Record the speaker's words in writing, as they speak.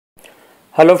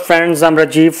Hello friends, I'm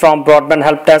Rajiv from Broadband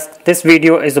Help Desk. This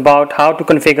video is about how to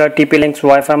configure TP-Link's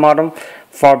Wi-Fi modem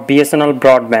for BSNL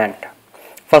broadband.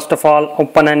 First of all,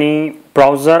 open any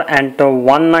browser, enter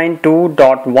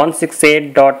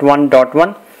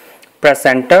 192.168.1.1, press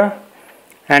enter,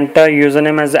 enter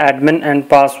username as admin and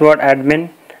password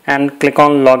admin and click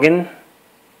on login.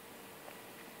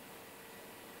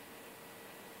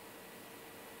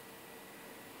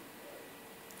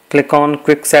 Click on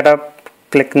quick setup,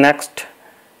 click next.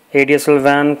 ADSL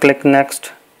WAN, click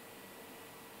next.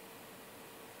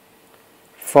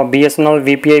 For BSNL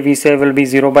VPA VSA will be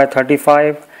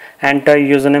 0/35. Enter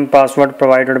username password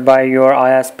provided by your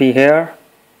ISP here.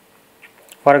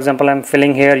 For example, I'm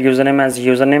filling here username as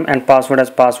username and password as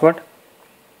password.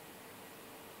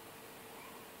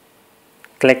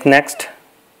 Click next.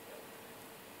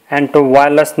 Enter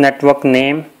wireless network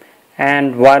name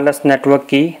and wireless network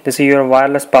key. This is your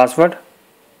wireless password.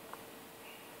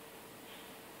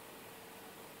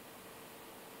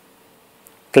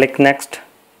 Click next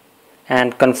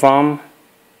and confirm.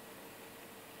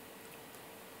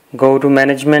 Go to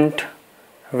management,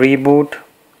 reboot,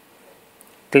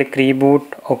 click reboot,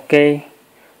 OK,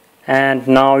 and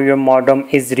now your modem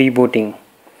is rebooting.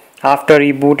 After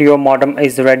reboot, your modem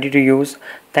is ready to use.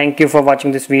 Thank you for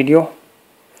watching this video.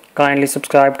 Kindly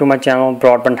subscribe to my channel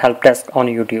Broadband Help Desk on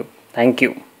YouTube. Thank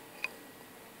you.